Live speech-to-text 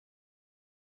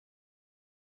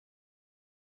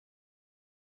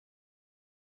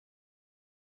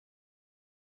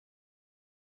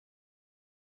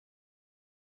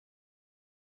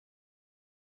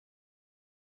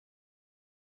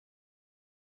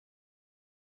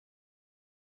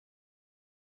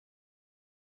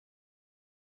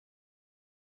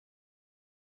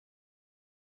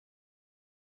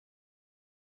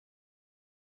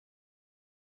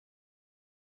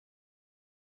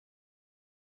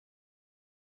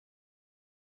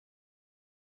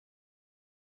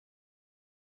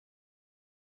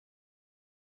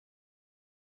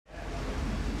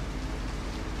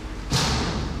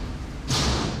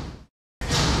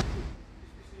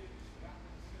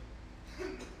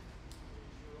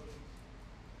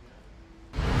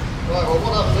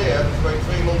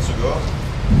ago.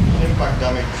 Impact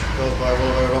damage caused by one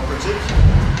of our operatives.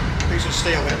 A piece of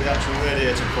steel hit the actual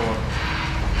radiator core.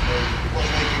 It was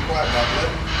leaking quite badly.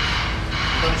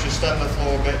 We managed to stem the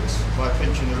flow a bit by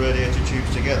pinching the radiator tubes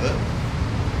together.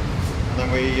 And then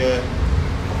we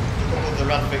took all of the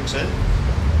rad fix in,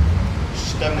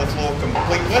 stem the flow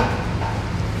completely.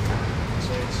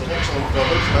 So it's an excellent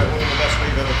product, about one of the best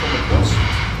we've ever come across.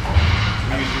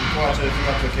 We use it in quite a few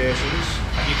applications.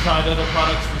 Have you tried other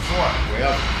products before? We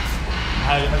have.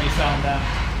 How have you found them?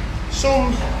 Some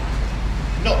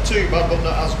not too bad, but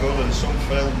not as good, and some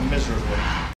failed miserably.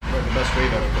 About the best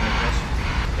we've ever come across.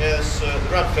 Yes, the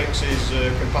rad fix is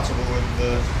compatible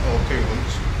with all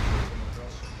coolants.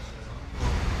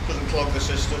 Doesn't clog the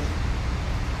system.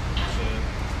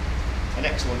 It's an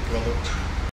excellent product.